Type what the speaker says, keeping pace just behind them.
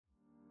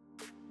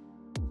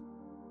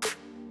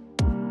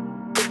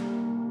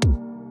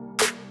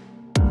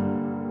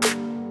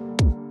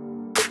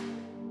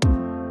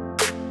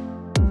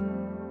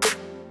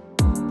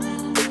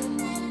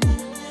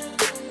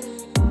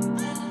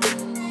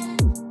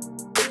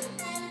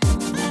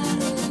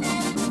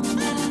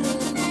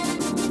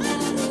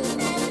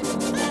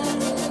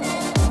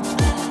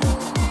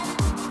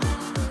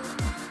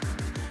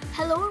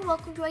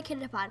by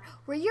Kindapod.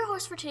 We're your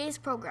hosts for today's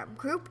program,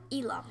 Group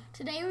Elam.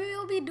 Today we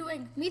will be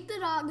doing Meet the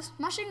Dogs,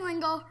 Mushing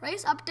Lingo,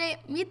 Race Update,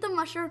 Meet the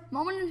Musher,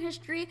 Moment in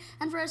History,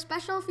 and for a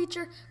special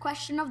feature,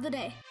 Question of the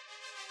Day.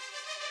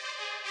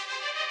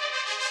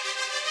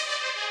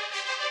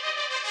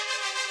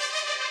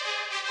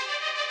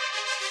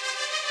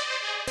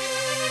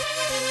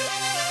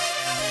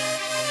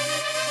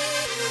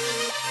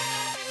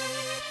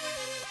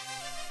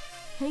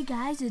 Hey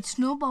guys, it's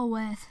Snowball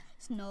with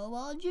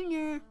Snowball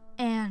Jr.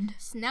 and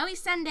Snowy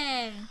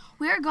Sunday.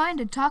 we are going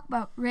to talk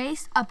about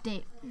Race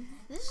Update.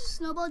 This is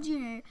Snowball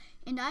Jr.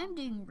 and I'm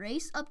doing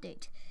Race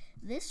Update.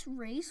 This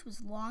race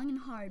was long and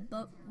hard,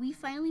 but we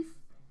finally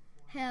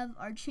have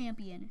our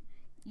champion,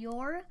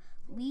 your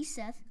Lee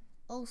Seth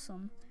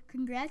Olson.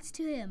 Congrats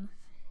to him.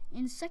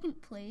 In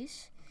second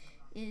place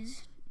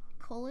is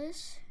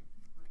Colas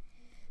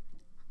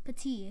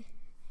Petit,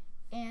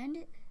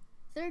 and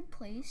third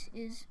place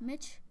is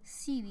Mitch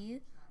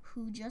Seavey,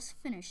 who just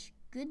finished.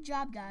 Good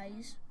job,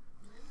 guys.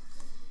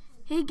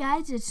 Hey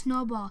guys, it's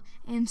Snowball,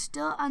 and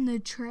still on the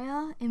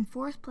trail in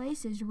fourth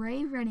place is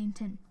Ray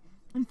Reddington.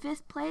 In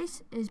fifth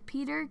place is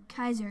Peter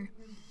Kaiser.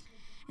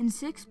 In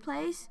sixth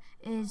place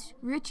is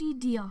Richie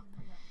Deal.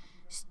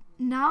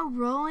 Now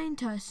rolling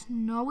to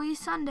Snowy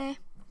Sunday.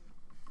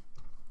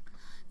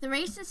 The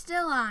race is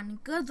still on.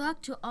 Good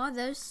luck to all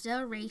those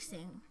still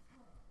racing.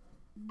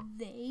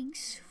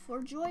 Thanks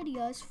for joining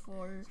us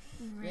for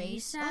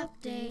Race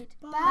Update.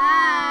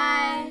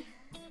 Bye.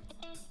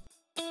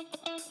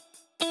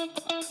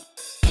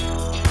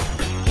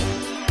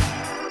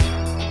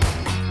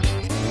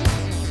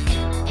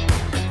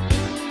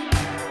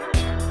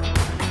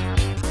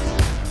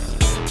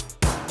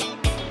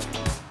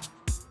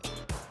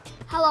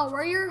 Hello,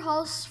 we're your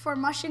hosts for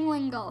Mushing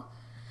Lingo.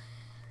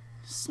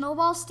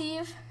 Snowball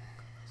Steve,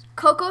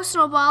 Coco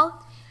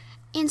Snowball.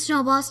 And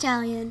Snowball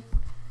Stallion.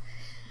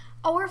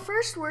 Our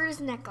first word is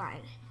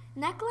neckline.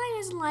 Neckline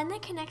is a line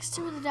that connects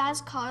to the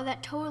dog's collar,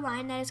 that toe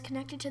line that is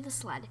connected to the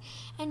sled,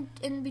 and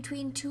in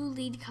between two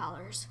lead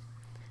collars.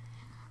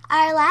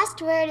 Our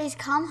last word is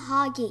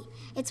kamhagi.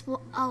 It's a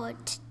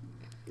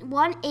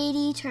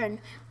 180 turn,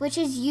 which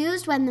is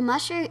used when the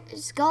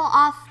mushers go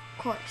off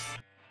course.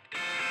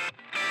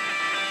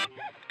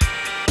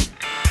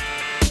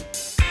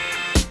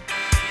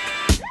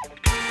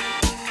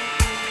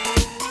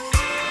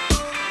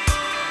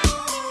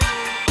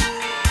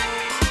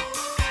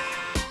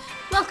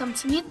 welcome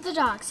to Meet the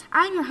Dogs.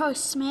 I'm your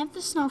host,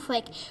 Samantha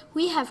Snowflake.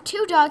 We have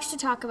two dogs to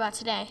talk about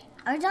today.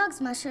 Our dog's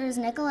musher is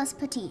Nicholas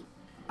Petit.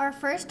 Our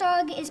first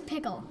dog is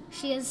Pickle.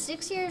 She is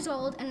 6 years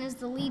old and is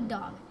the lead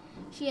dog.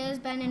 She has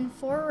been in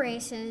 4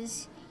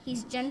 races.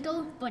 He's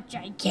gentle but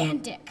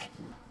gigantic.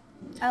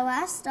 Our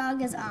last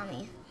dog is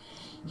Ami.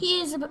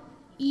 He is about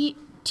 2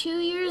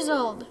 years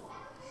old.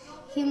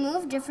 He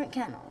moved different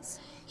kennels.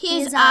 He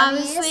is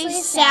obviously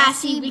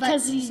sassy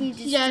because he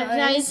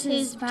destroys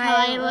his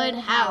plywood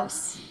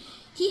house.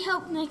 He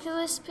helped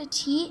Nicholas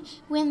Petit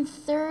win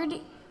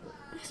third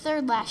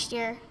last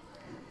year.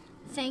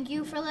 Thank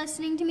you for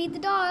listening to Meet the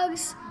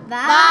Dogs.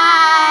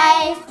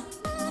 Bye.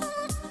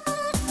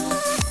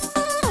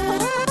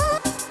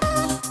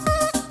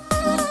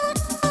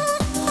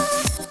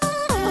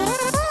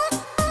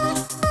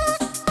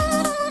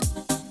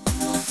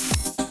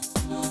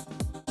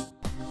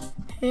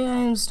 Hey, I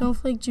am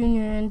Snowflake Jr.,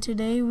 and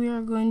today we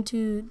are going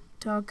to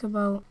talk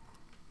about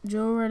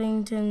Joe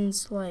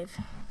Reddington's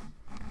life.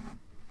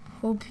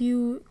 Hope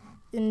you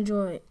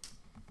enjoy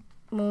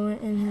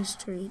Moment in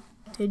History.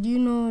 Did you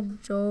know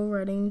Joe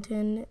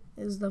Reddington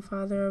is the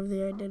father of the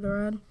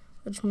Iditarod,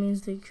 which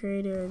means the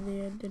creator of the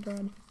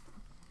Iditarod?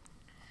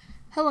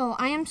 Hello,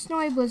 I am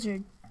Snowy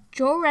Blizzard.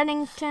 Joe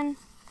Reddington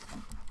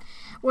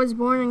was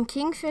born in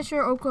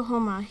Kingfisher,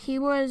 Oklahoma. He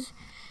was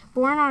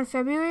born on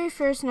February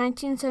 1st,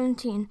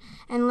 1917,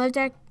 and lived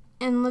at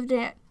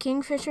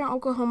Kingfisher,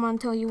 Oklahoma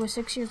until he was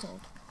 6 years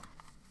old.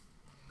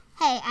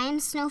 Hey, I am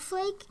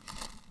Snowflake,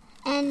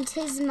 and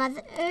his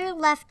mother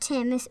left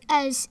him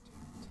as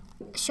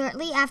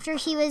shortly after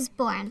he was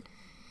born.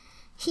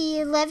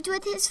 He lived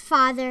with his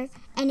father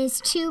and his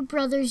 2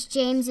 brothers,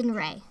 James and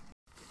Ray.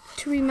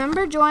 To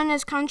remember Joe and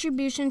his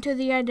contribution to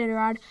the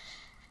Iditarod,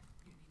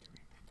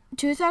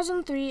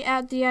 2003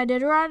 at the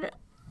Iditarod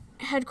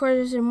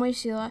headquarters in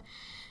Wasilla,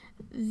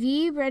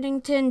 V.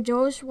 Reddington,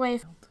 Joe's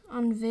wife,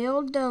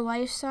 unveiled the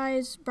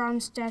life-size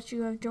bronze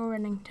statue of Joe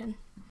Reddington.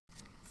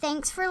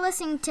 Thanks for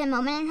listening to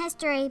Moment in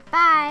History.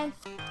 Bye.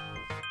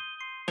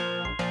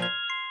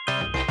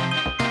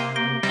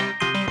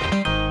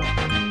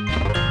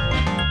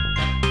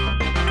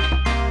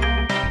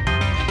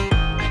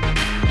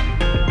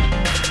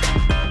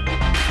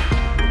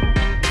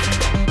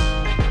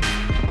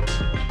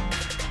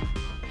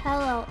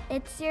 Hello,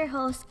 it's your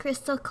host,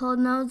 Crystal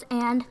Coldnose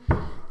and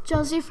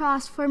Josie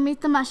Frost for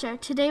Meet the Musher.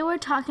 Today we're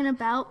talking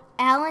about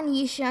Alan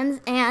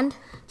Yeshuns and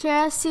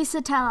Tara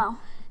Cicatello.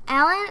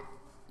 Alan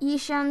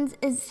Yeshuns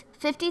is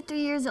 53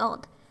 years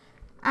old.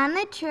 On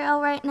the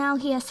trail right now,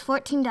 he has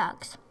 14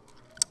 dogs.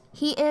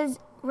 He is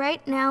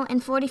right now in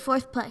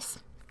 44th place.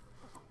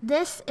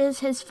 This is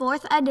his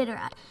 4th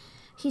Iditarod.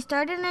 He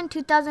started in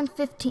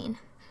 2015.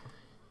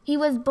 He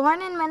was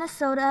born in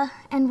Minnesota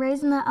and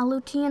raised in the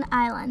Aleutian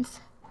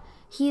Islands.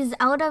 He's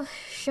out of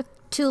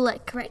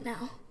Schulich right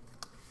now.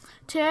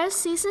 Tara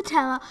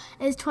Cicatella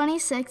is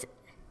 26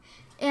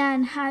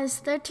 and has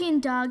 13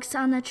 dogs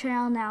on the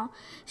trail now.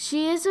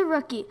 She is a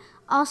rookie,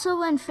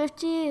 also in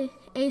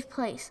 58th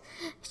place,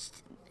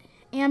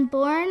 and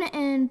born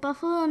in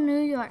Buffalo, New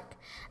York,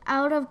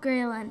 out of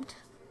Grayland.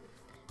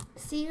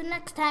 See you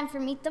next time for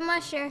Meet the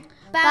Musher.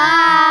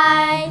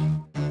 Bye!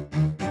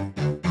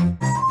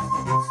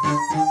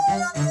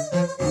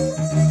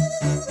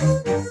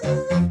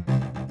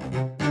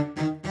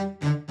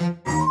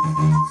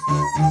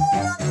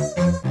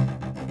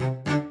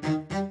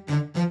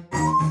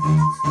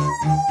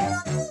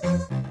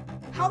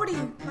 Howdy,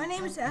 my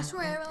name is Astro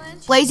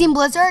Avalanche, Blazing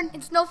Blizzard.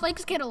 And Snowflake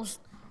Skittles.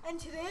 and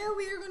today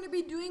we are going to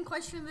be doing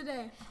question of the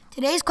day.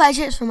 Today's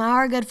question is from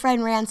our good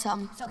friend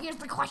Ransom. So here's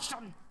the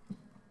question.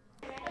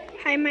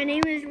 Hi, my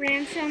name is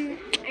Ransom,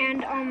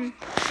 and I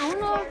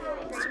want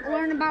to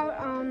learn about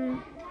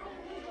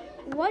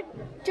what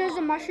does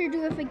a musher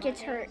do if it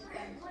gets hurt?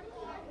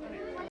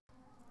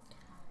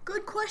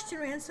 Good question,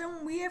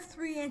 Ransom. We have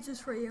 3 answers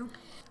for you.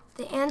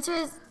 The answer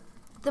is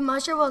the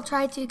musher will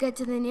try to get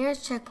to the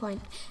nearest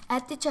checkpoint.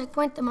 At the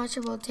checkpoint, the musher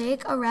will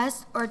take a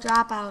rest or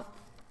drop out.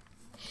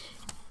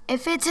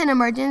 If it's an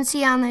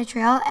emergency on the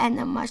trail and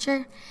the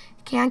musher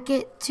can't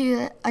get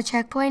to a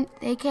checkpoint,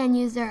 they can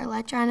use their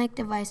electronic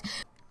device,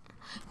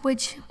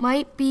 which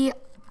might be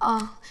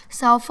a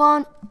cell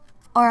phone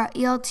or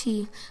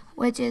ELT,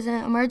 which is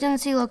an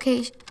emergency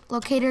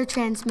locator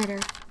transmitter.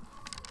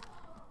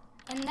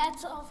 And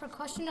that's all for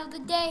question of the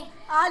day.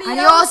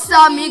 Adios,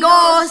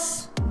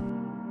 amigos!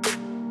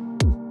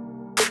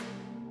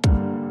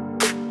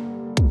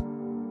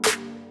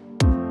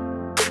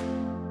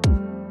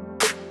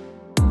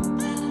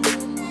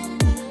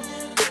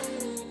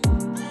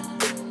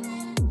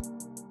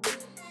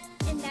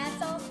 And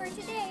that's all for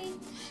today.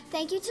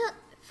 Thank you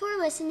for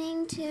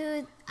listening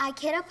to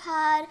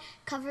iKidapod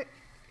coverage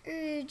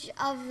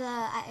of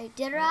the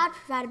Iditarod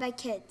provided by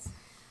kids.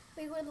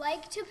 We would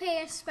like to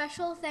pay a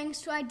special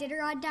thanks to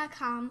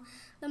Iditarod.com,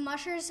 the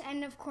mushers,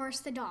 and of course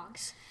the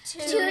dogs.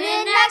 Tune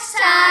in next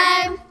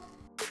time.